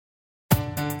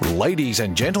Ladies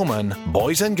and gentlemen,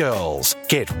 boys and girls,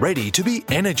 get ready to be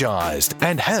energised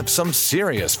and have some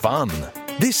serious fun.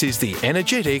 This is the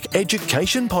Energetic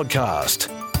Education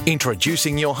Podcast.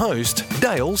 Introducing your host,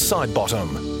 Dale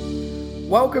Sidebottom.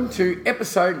 Welcome to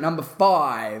episode number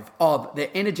 5 of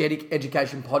the Energetic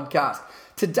Education Podcast.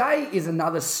 Today is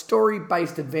another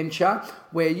story-based adventure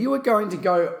where you are going to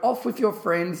go off with your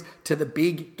friends to the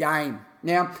big game.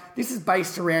 Now, this is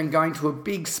based around going to a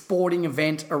big sporting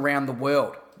event around the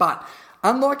world. But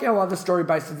unlike our other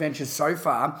story-based adventures so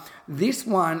far, this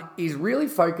one is really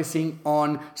focusing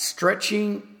on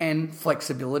stretching and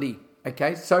flexibility.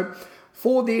 Okay, so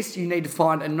for this, you need to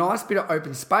find a nice bit of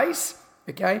open space,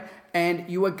 okay, and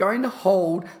you are going to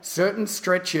hold certain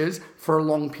stretches for a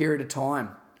long period of time.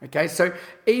 Okay, so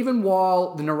even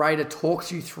while the narrator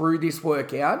talks you through this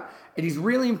workout, it is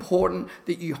really important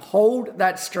that you hold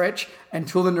that stretch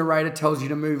until the narrator tells you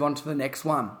to move on to the next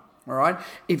one. All right.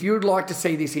 If you would like to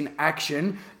see this in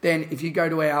action, then if you go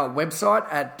to our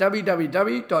website at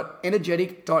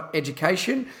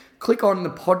www.energetic.education, click on the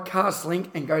podcast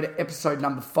link and go to episode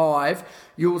number 5.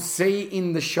 You'll see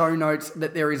in the show notes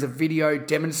that there is a video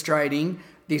demonstrating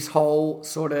this whole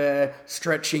sort of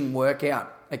stretching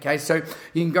workout. Okay, so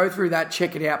you can go through that,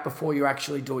 check it out before you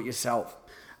actually do it yourself.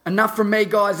 Enough from me,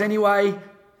 guys, anyway.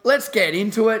 Let's get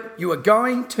into it. You are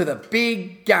going to the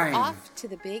big game. Off to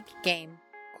the big game.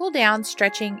 Cool down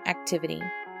stretching activity.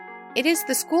 It is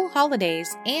the school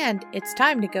holidays and it's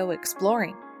time to go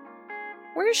exploring.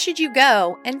 Where should you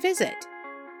go and visit?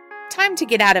 Time to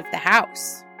get out of the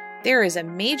house. There is a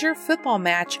major football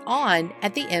match on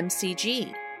at the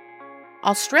MCG.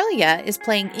 Australia is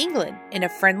playing England in a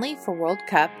friendly for World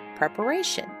Cup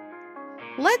preparation.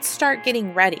 Let's start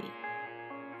getting ready.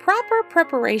 Proper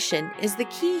preparation is the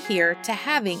key here to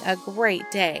having a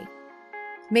great day.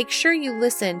 Make sure you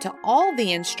listen to all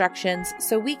the instructions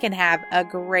so we can have a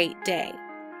great day.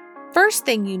 First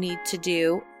thing you need to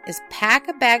do is pack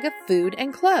a bag of food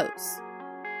and clothes.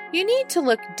 You need to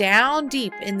look down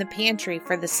deep in the pantry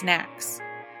for the snacks.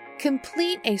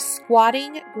 Complete a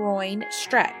squatting groin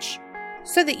stretch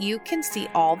so that you can see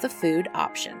all the food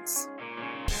options.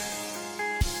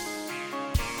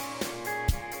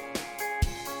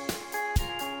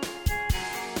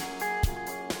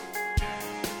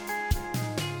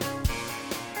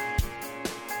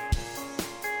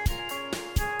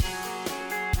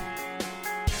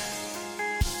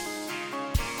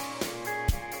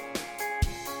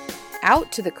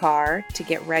 Out to the car to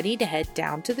get ready to head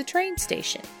down to the train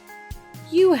station.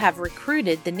 You have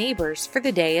recruited the neighbors for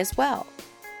the day as well.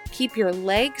 Keep your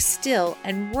legs still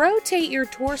and rotate your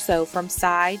torso from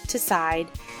side to side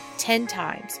 10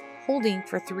 times, holding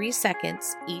for 3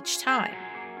 seconds each time.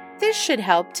 This should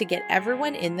help to get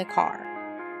everyone in the car.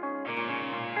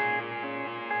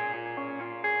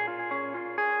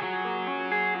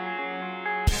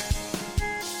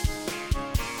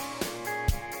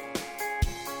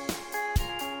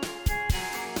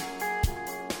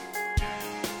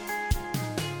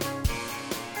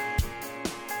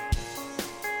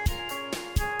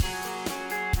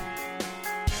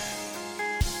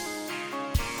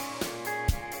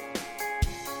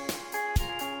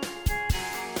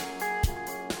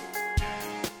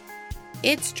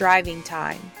 It's driving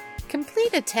time.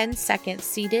 Complete a 10-second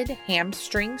seated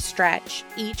hamstring stretch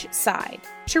each side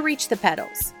to reach the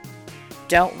pedals.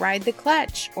 Don't ride the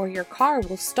clutch or your car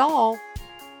will stall.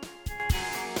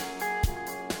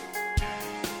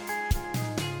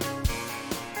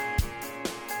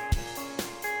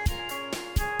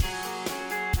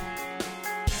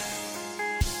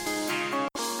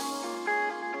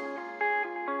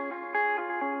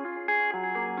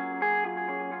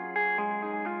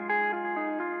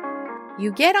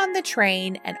 You get on the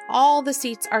train and all the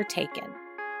seats are taken.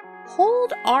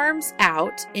 Hold arms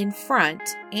out in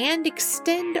front and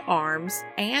extend arms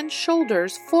and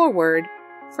shoulders forward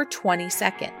for 20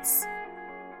 seconds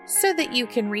so that you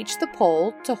can reach the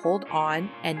pole to hold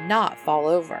on and not fall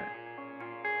over.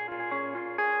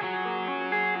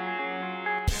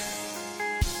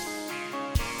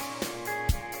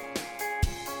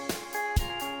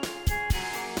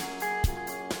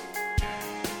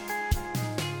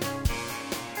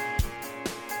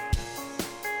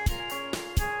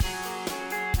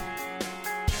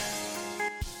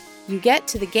 You get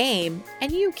to the game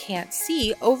and you can't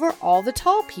see over all the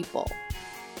tall people.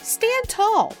 Stand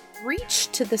tall,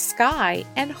 reach to the sky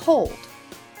and hold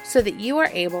so that you are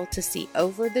able to see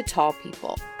over the tall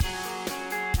people.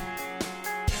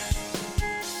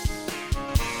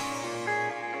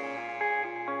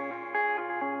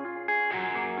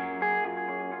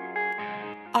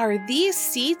 Are these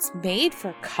seats made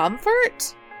for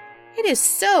comfort? It is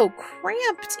so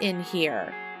cramped in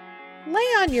here. Lay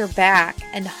on your back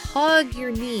and hug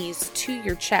your knees to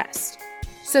your chest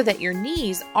so that your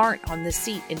knees aren't on the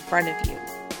seat in front of you.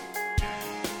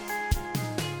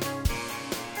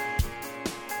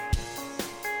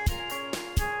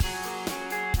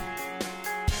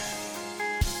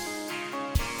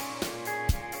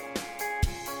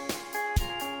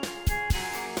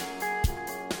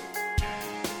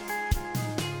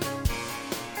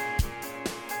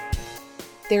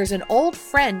 There's an old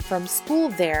friend from school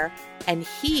there, and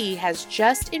he has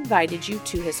just invited you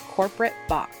to his corporate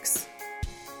box.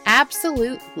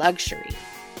 Absolute luxury.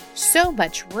 So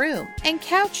much room and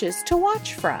couches to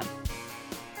watch from.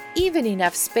 Even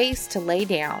enough space to lay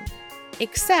down,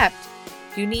 except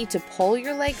you need to pull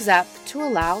your legs up to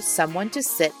allow someone to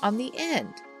sit on the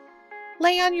end.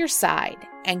 Lay on your side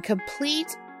and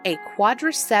complete a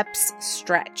quadriceps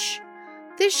stretch.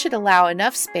 This should allow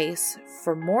enough space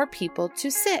for more people to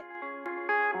sit.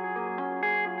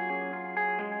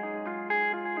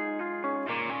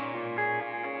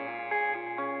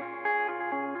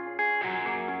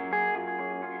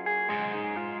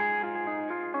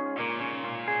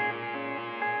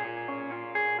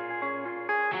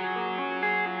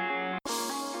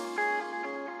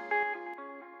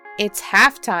 It's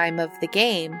halftime of the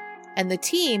game, and the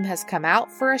team has come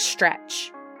out for a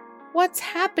stretch. What's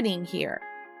happening here?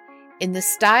 In the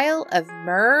style of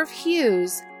Merv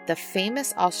Hughes, the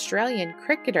famous Australian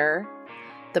cricketer,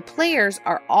 the players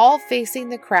are all facing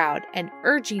the crowd and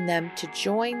urging them to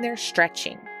join their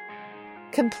stretching.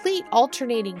 Complete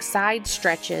alternating side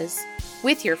stretches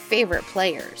with your favorite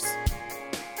players.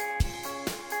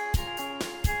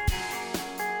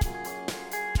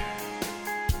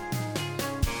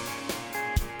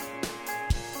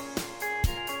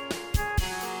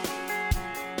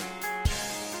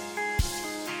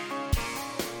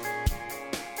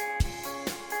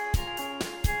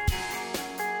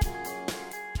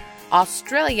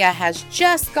 Australia has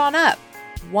just gone up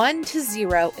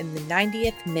 1-0 in the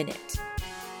 90th minute.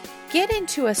 Get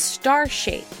into a star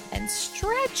shape and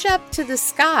stretch up to the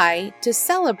sky to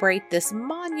celebrate this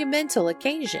monumental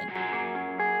occasion.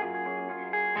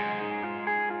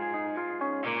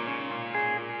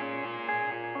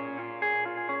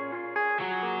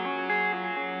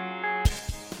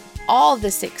 All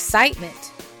this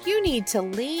excitement, you need to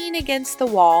lean against the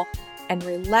wall and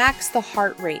relax the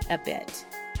heart rate a bit.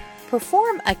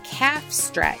 Perform a calf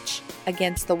stretch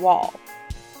against the wall.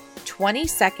 20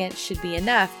 seconds should be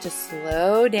enough to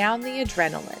slow down the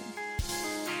adrenaline.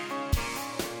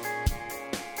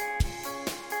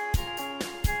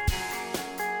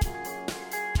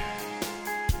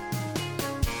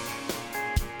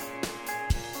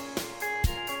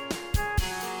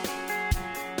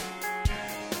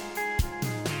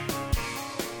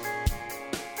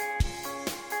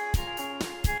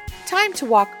 Time to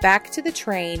walk back to the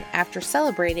train after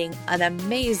celebrating an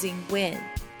amazing win.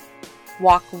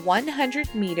 Walk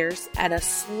 100 meters at a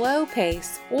slow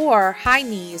pace or high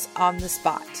knees on the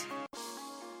spot.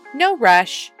 No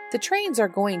rush, the trains are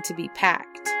going to be packed.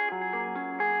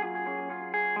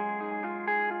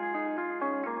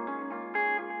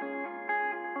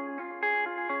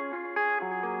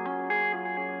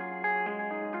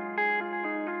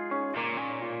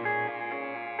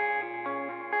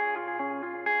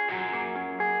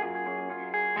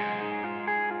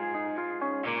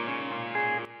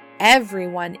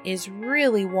 Everyone is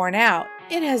really worn out.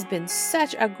 It has been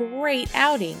such a great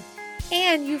outing,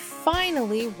 and you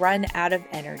finally run out of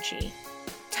energy.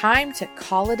 Time to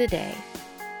call it a day.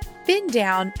 Bend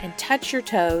down and touch your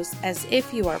toes as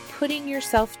if you are putting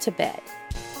yourself to bed.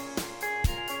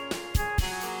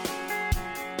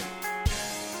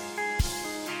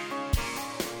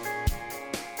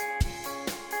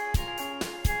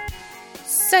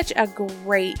 Such a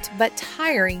great but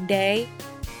tiring day.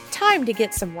 Time to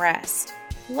get some rest.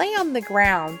 Lay on the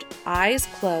ground, eyes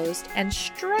closed, and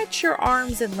stretch your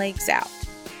arms and legs out.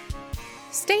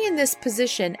 Stay in this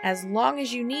position as long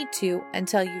as you need to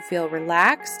until you feel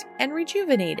relaxed and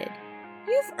rejuvenated.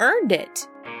 You've earned it.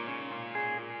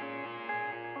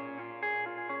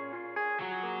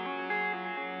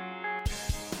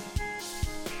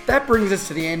 That brings us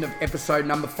to the end of episode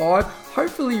number 5.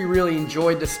 Hopefully you really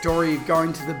enjoyed the story of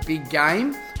going to the big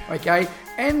game, okay,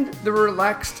 and the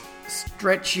relaxed,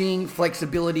 stretching,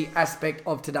 flexibility aspect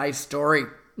of today's story.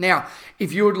 Now,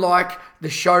 if you would like the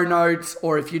show notes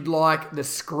or if you'd like the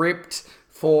script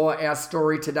for our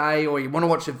story today, or you want to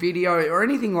watch a video or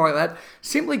anything like that,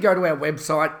 simply go to our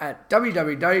website at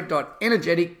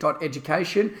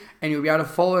www.energetic.education and you'll be able to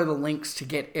follow the links to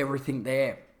get everything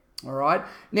there. All right.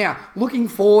 Now, looking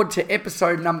forward to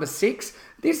episode number 6.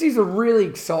 This is a really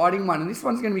exciting one, and this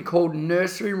one's going to be called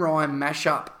Nursery Rhyme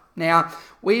Mashup. Now,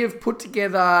 we have put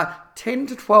together 10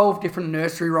 to 12 different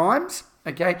nursery rhymes,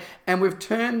 okay, and we've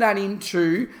turned that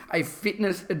into a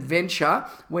fitness adventure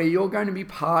where you're going to be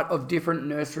part of different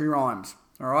nursery rhymes.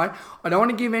 All right. I don't want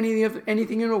to give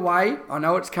anything away. I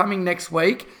know it's coming next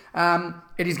week.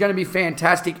 It is going to be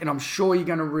fantastic, and I'm sure you're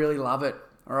going to really love it.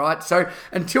 All right. So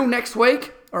until next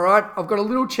week, all right, I've got a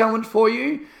little challenge for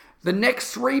you. The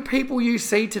next 3 people you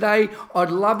see today, I'd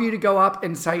love you to go up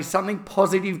and say something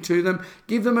positive to them.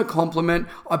 Give them a compliment.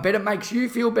 I bet it makes you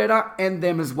feel better and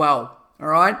them as well. All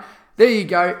right. There you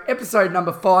go. Episode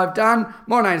number 5 done.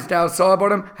 My name's Dale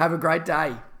Sidebottom. Have a great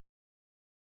day.